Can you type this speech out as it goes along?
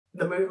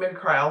the movie made me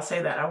cry. I'll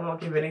say that. I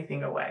won't give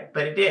anything away.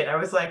 But it did. I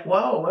was like,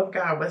 whoa, oh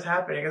God, what's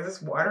happening? Is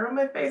this water on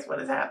my face?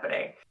 What is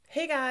happening?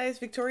 Hey guys,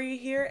 Victoria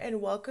here,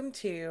 and welcome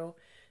to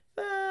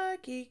the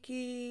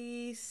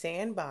Geeky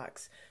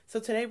Sandbox.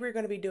 So today we're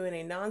going to be doing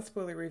a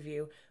non-spoiler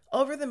review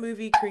over the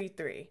movie Creed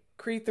 3.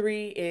 Creed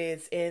 3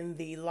 is in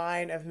the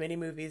line of many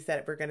movies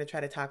that we're going to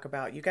try to talk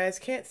about. You guys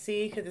can't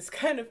see because it's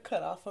kind of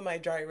cut off on my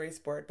dry erase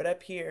board, but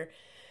up here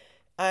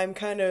I'm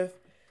kind of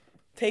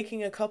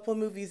taking a couple of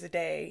movies a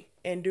day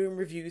and doing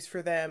reviews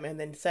for them and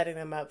then setting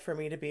them up for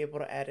me to be able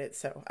to edit.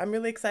 So I'm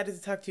really excited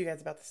to talk to you guys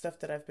about the stuff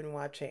that I've been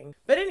watching.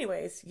 But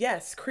anyways,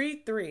 yes,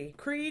 Creed 3.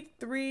 Creed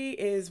 3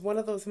 is one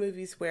of those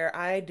movies where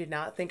I did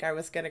not think I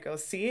was going to go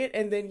see it,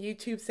 and then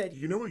YouTube said,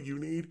 You know what you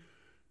need?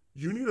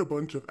 You need a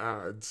bunch of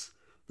ads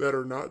that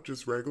are not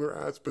just regular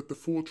ads, but the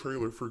full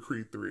trailer for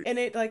Creed 3. and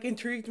it like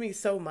intrigued me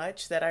so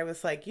much that I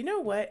was like, you know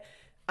what?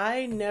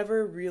 I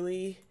never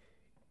really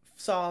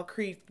saw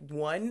Creed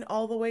 1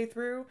 all the way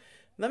through.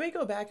 Let me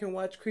go back and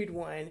watch Creed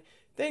 1,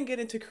 then get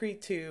into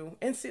Creed 2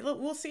 and see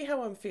we'll see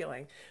how I'm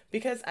feeling,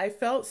 because I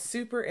felt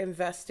super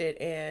invested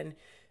in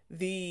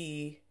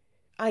the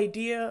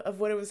idea of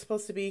what it was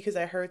supposed to be, because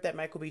I heard that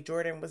Michael B.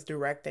 Jordan was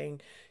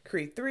directing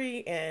Creed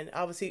 3, and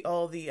obviously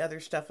all the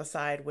other stuff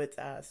aside with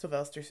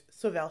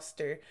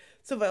Sylvester,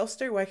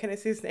 why can't I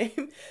say his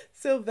name?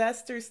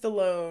 Sylvester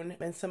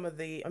Stallone, and some of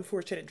the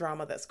unfortunate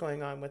drama that's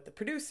going on with the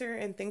producer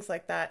and things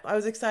like that. I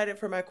was excited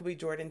for Michael B.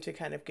 Jordan to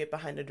kind of get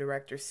behind the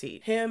director's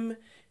seat. Him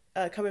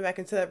coming back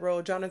into that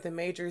role, Jonathan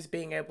Majors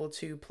being able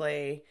to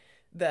play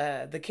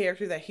the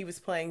character that he was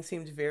playing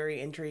seemed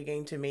very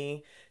intriguing to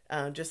me.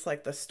 Just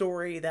like the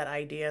story, that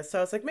idea. So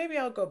I was like, maybe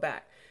I'll go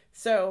back.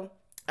 So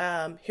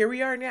here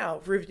we are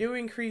now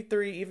reviewing Creed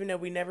 3, even though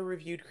we never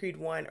reviewed Creed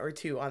 1 or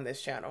 2 on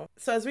this channel.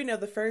 So as we know,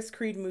 the first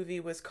Creed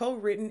movie was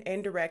co-written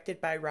and directed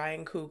by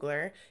Ryan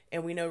Coogler,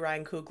 and we know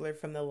Ryan Coogler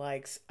from the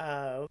likes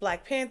of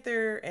Black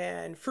Panther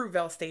and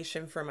Fruitvale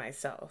Station for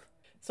myself.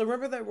 So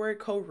remember that word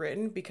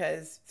co-written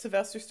because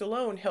Sylvester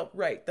Stallone helped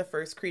write the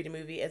first Creed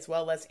movie, as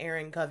well as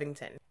Aaron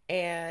Covington.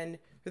 And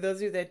for those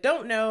of you that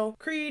don't know,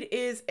 Creed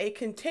is a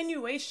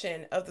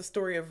continuation of the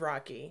story of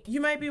Rocky.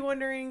 You might be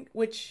wondering,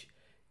 which,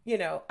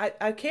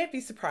 I can't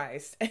be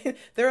surprised.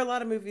 There are a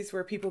lot of movies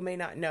where people may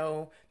not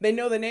know, they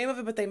know the name of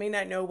it, but they may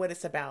not know what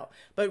it's about.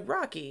 But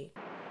Rocky,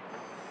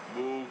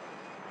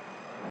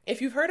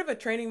 if you've heard of a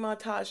training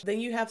montage, then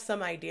you have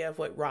some idea of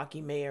what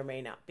Rocky may or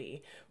may not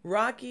be.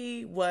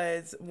 Rocky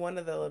was one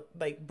of the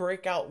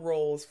breakout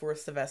roles for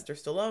Sylvester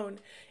Stallone,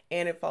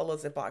 and it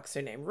follows a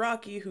boxer named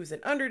Rocky who's an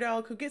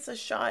underdog who gets a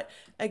shot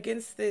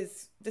against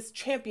this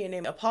champion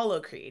named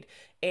Apollo Creed.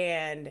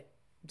 And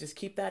just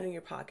keep that in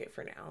your pocket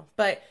for now.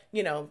 But,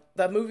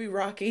 the movie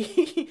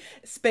Rocky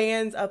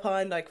spans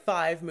upon like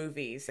 5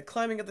 movies. The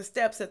climbing of the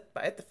steps at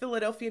the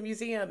Philadelphia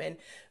Museum, and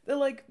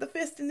the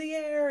fist in the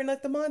air, and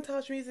like the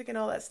montage music and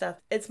all that stuff.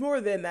 It's more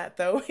than that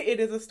though. It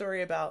is a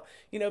story about,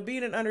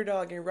 being an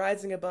underdog and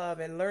rising above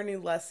and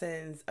learning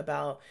lessons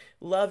about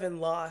love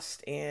and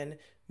lost and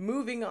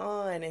moving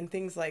on and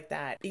things like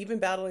that, even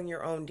battling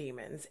your own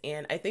demons.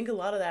 And I think a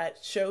lot of that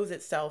shows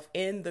itself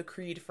in the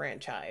Creed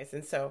franchise.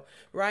 And so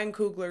Ryan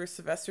Coogler,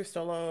 Sylvester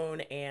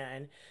Stallone,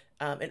 and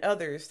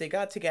others, they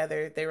got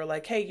together. They were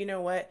like, hey, you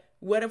know what?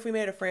 What if we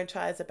made a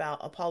franchise about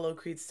Apollo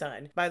Creed's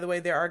son? By the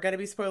way, there are going to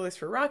be spoilers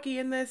for Rocky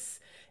in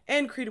this,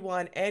 and Creed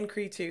 1 and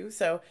Creed 2.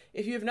 So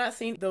if you have not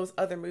seen those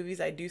other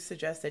movies, I do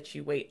suggest that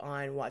you wait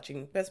on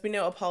watching. As we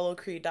know, Apollo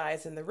Creed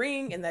dies in the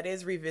ring, and that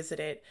is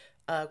revisited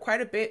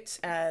quite a bit,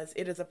 as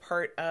it is a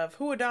part of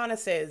who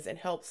Adonis is and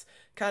helps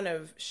kind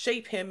of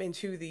shape him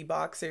into the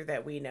boxer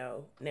that we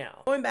know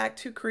now. Going back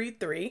to Creed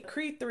 3,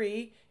 Creed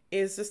 3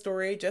 is the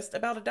story just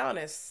about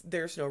Adonis.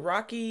 There's no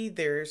Rocky,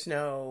 there's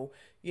no,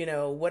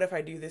 what if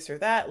I do this or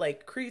that?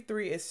 Like, Creed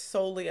 3 is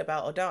solely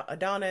about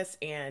Adonis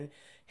and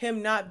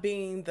him not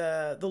being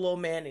the little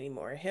man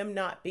anymore, him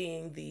not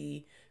being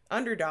the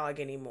underdog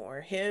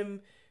anymore, him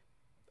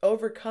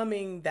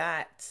overcoming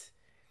that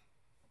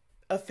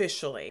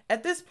officially.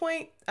 At this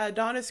point,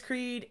 Adonis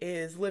Creed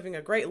is living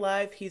a great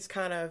life. He's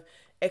kind of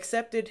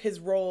accepted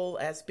his role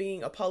as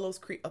being Apollo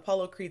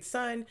Creed's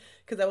son,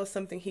 because that was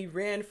something he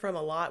ran from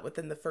a lot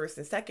within the first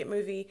and second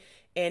movie,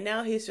 and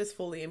now he's just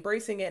fully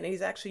embracing it, and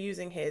he's actually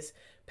using his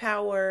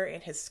power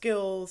and his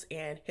skills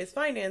and his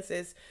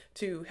finances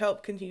to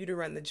help continue to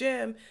run the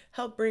gym,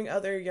 help bring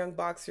other young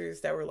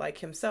boxers that were like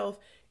himself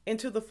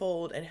into the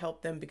fold and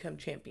help them become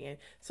champion.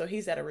 So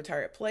he's at a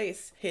retired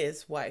place.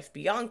 His wife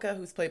Bianca,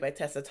 who's played by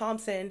Tessa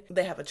Thompson,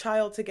 they have a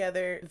child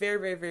together. Very,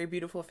 very, very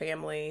beautiful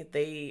family.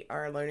 They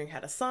are learning how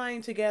to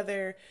sign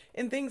together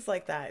and things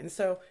like that. And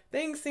so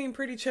things seem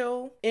pretty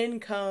chill. In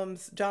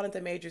comes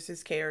Jonathan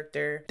Majors'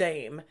 character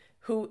Dame,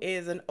 who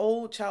is an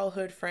old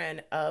childhood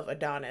friend of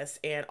Adonis,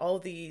 and all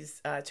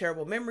these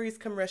terrible memories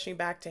come rushing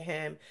back to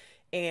him.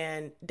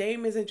 And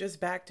Dame isn't just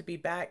back to be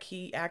back,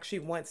 he actually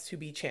wants to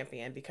be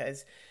champion,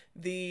 because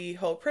the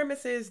whole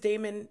premise is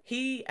Damon,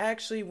 he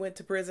actually went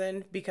to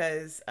prison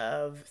because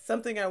of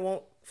something I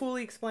won't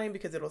fully explain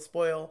because it'll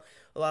spoil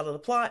a lot of the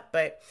plot,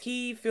 but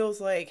he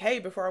feels like, hey,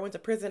 before I went to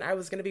prison, I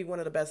was going to be one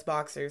of the best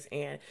boxers,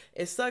 and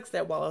it sucks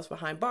that while I was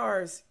behind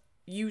bars,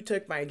 you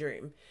took my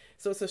dream.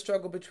 So it's a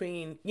struggle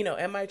between,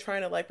 am I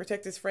trying to like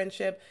protect this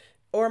friendship,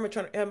 or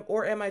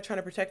am I trying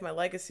to protect my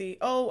legacy?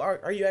 Oh,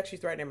 are you actually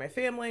threatening my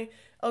family?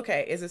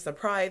 Okay, is this a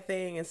pride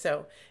thing? And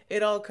so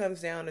it all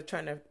comes down to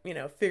trying to,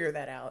 figure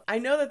that out. I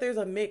know that there's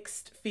a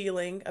mixed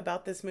feeling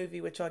about this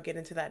movie, which I'll get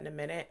into that in a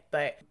minute.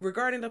 But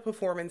regarding the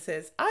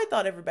performances, I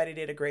thought everybody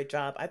did a great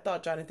job. I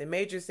thought Jonathan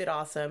Majors did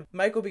awesome.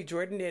 Michael B.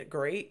 Jordan did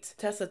great.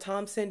 Tessa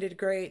Thompson did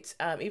great.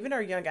 Even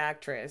our young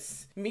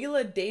actress,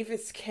 Mila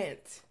Davis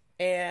Kent.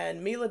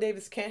 And Mila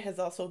Davis Kent has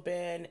also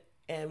been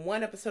in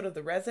one episode of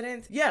The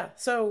Resident. Yeah,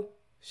 so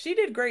she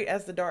did great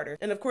as the daughter.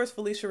 And of course,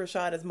 Felicia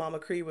Rashad as Mama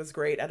Cree was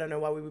great. I don't know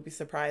why we would be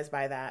surprised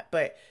by that,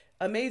 but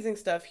amazing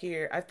stuff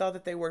here. I thought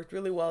that they worked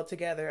really well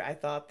together. I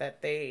thought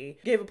that they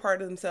gave a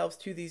part of themselves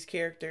to these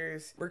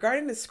characters.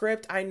 Regarding the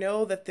script, I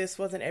know that this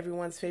wasn't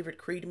everyone's favorite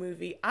Creed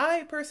movie.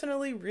 I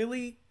personally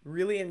really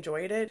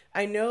enjoyed it.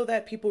 I know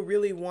that people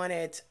really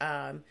wanted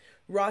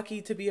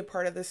Rocky to be a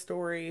part of the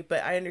story,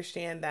 but I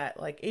understand that,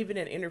 like, even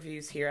in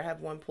interviews here, I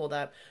have one pulled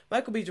up,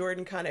 Michael B.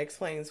 Jordan kind of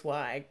explains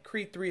why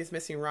Creed 3 is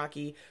missing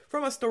Rocky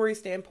from a story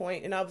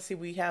standpoint, and obviously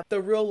we have the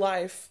real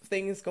life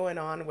things going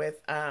on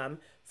with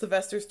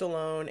Sylvester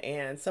Stallone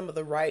and some of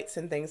the rights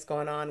and things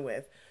going on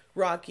with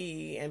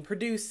Rocky and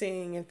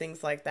producing and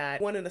things like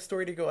that. Wanted the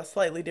story to go a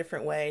slightly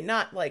different way,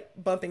 not like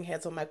bumping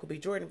heads on Michael B.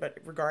 Jordan, but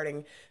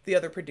regarding the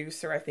other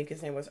producer, I think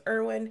his name was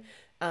Irwin.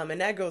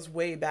 And that goes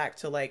way back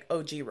to like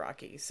OG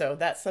Rocky. So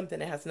that's something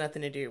that has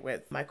nothing to do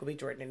with Michael B.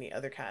 Jordan and the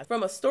other cast.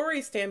 From a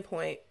story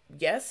standpoint,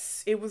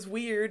 yes, it was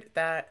weird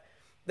that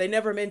they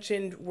never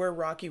mentioned where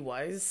Rocky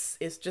was.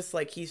 It's just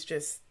like he's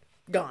just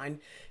gone.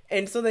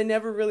 And so they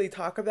never really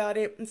talk about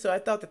it. And so I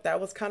thought that that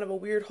was kind of a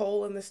weird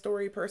hole in the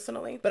story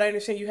personally. But I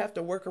understand you have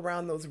to work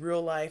around those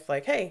real life,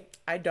 like, hey,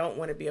 I don't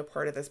want to be a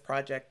part of this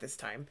project this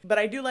time. But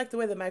I do like the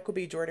way that Michael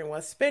B. Jordan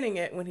was spinning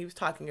it when he was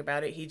talking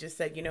about it. He just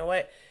said, you know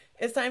what?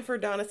 It's time for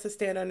Adonis to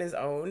stand on his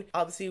own.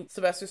 Obviously,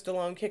 Sylvester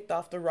Stallone kicked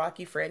off the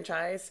Rocky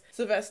franchise.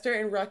 Sylvester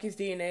and Rocky's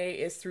DNA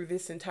is through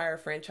this entire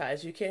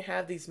franchise. You can't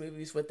have these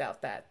movies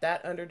without that.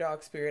 That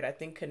underdog spirit, I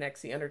think,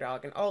 connects the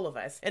underdog in all of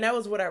us. And that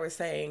was what I was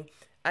saying.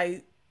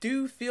 I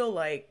do feel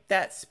like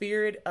that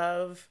spirit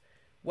of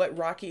what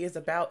Rocky is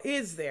about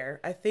is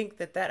there. I think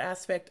that that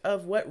aspect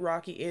of what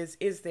Rocky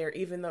is there,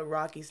 even though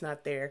Rocky's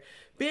not there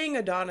being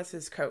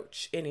Adonis's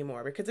coach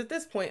anymore. Because at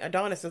this point,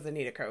 Adonis doesn't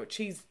need a coach.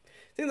 Seems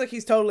like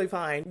he's totally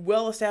fine,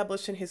 well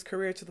established in his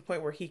career to the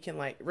point where he can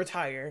like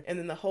retire. And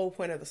then the whole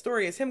point of the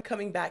story is him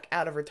coming back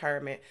out of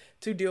retirement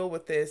to deal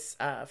with this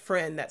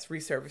friend that's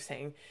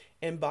resurfacing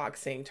in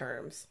boxing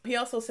terms. He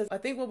also says, I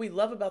think what we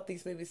love about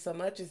these movies so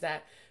much is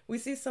that we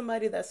see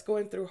somebody that's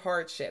going through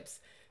hardships,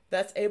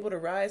 that's able to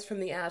rise from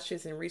the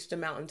ashes and reach the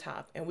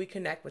mountaintop, and we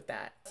connect with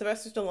that.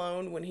 Sylvester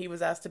Stallone, when he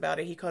was asked about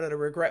it, he called it a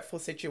regretful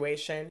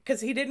situation because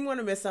he didn't want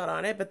to miss out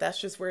on it, but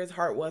that's just where his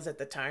heart was at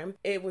the time.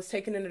 It was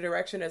taken in a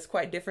direction that's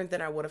quite different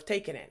than I would have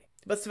taken it.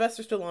 But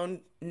Sylvester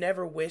Stallone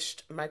never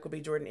wished Michael B.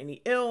 Jordan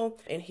any ill,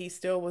 and he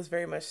still was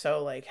very much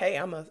so like, hey,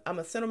 I'm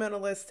a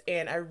sentimentalist,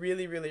 and I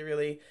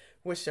really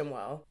wish him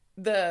well.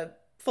 The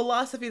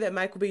philosophy that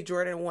Michael B.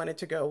 Jordan wanted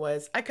to go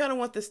was, I kind of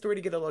want this story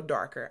to get a little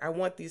darker. I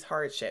want these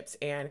hardships,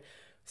 and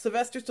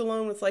Sylvester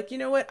Stallone was like, you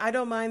know what? I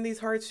don't mind these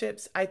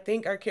hardships. I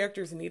think our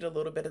characters need a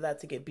little bit of that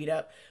to get beat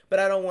up, but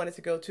I don't want it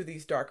to go to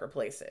these darker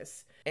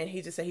places. And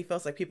he just said he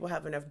feels like people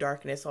have enough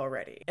darkness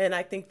already. And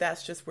I think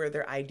that's just where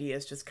their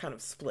ideas just kind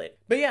of split.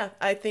 But yeah,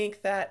 I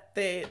think that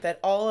that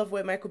all of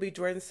what Michael B.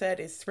 Jordan said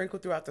is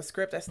sprinkled throughout the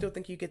script. I still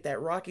think you get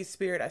that Rocky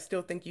spirit. I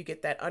still think you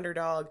get that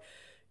underdog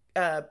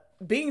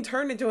being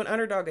turned into an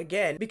underdog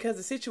again, because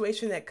the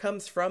situation that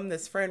comes from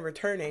this friend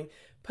returning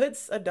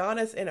puts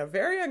Adonis in a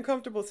very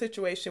uncomfortable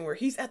situation where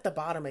he's at the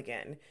bottom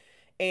again.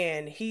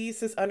 And he's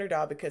this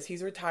underdog because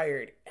he's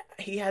retired.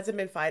 He hasn't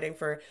been fighting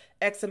for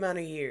X amount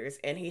of years,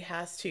 and he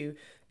has to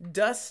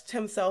dust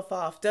himself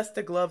off, dust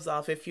the gloves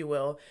off, if you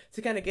will,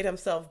 to kind of get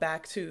himself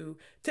back to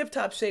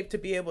tip-top shape to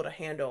be able to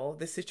handle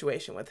this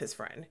situation with his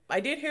friend. I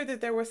did hear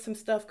that there was some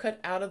stuff cut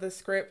out of the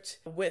script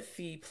with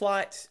the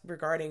plot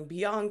regarding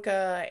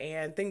Bianca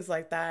and things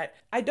like that.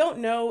 I don't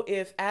know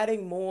if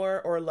adding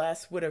more or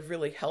less would have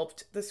really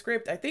helped the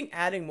script. I think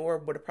adding more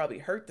would have probably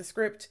hurt the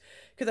script,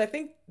 because I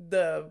think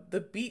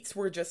the beats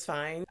were just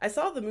fine. I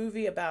saw the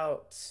movie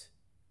about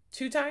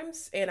 2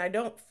 times, and I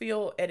don't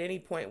feel at any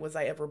point was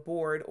I ever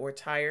bored or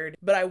tired,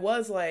 but I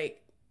was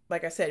like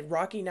I said,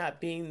 Rocky not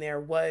being there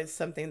was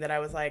something that I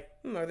was like,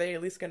 are they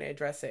at least going to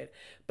address it?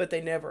 But they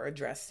never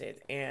addressed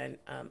it, and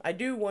I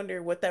do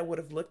wonder what that would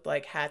have looked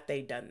like had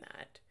they done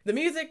that. The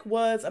music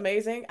was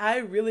amazing. I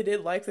really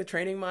did like the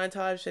training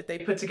montage that they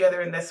put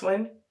together in this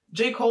one.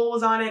 J. Cole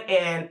was on it,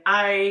 and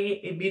I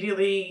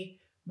immediately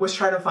was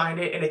trying to find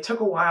it, and it took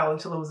a while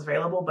until it was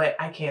available, but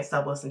I can't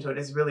stop listening to it.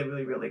 It's really,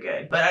 really, really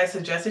good. But I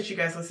suggest that you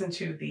guys listen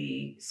to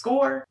the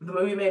score. The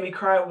movie made me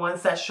cry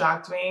once. That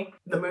shocked me.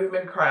 The movie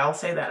made me cry. I'll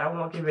say that. I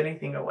won't give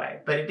anything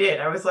away, but it did.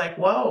 I was like,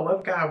 whoa,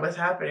 oh God, what's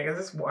happening? Is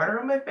this water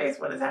on my face?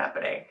 What is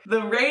happening?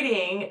 The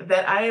rating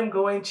that I am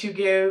going to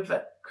give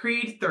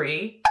Creed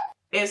 3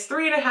 is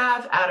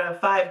 3.5 out of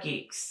 5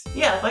 geeks.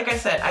 Yeah, like I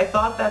said, I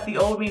thought that the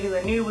old meeting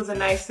the new was a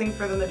nice thing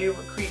for them to do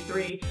with Creed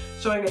 3,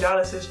 showing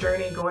Adonis's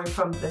journey going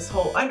from this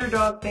whole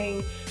underdog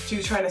thing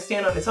to trying to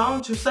stand on his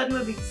own to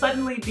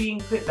suddenly being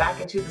put back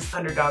into this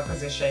underdog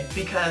position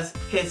because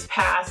his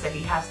past that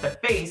he has to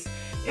face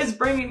is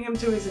bringing him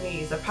to his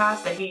knees. A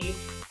past that he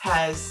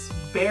has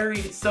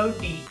buried so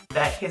deep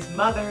that his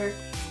mother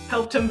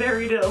helped him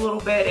bury it a little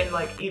bit, and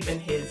like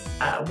even his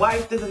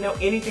wife doesn't know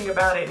anything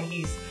about it, and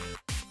he's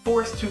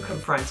forced to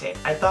confront it.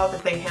 I thought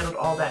that they handled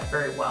all that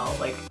very well,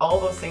 like all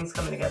those things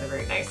coming together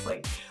very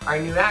nicely. Our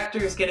new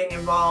actors getting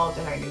involved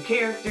and our new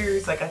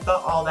characters, like I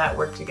thought all that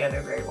worked together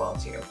very well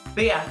too.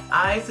 But yeah,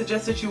 I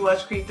suggest that you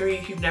watch Creed 3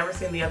 if you've never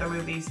seen the other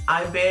movies.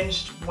 I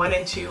binged 1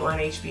 and 2 on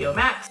HBO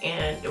Max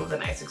and it was a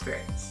nice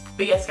experience.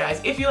 But yes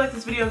guys, if you like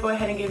this video, go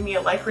ahead and give me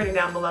a like rating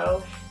down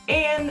below.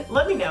 And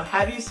let me know,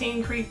 have you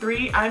seen Creed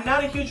 3? I'm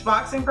not a huge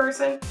boxing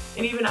person,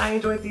 and even I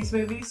enjoyed these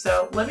movies,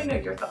 so let me know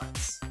your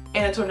thoughts.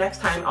 And until next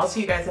time, I'll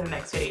see you guys in the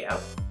next video.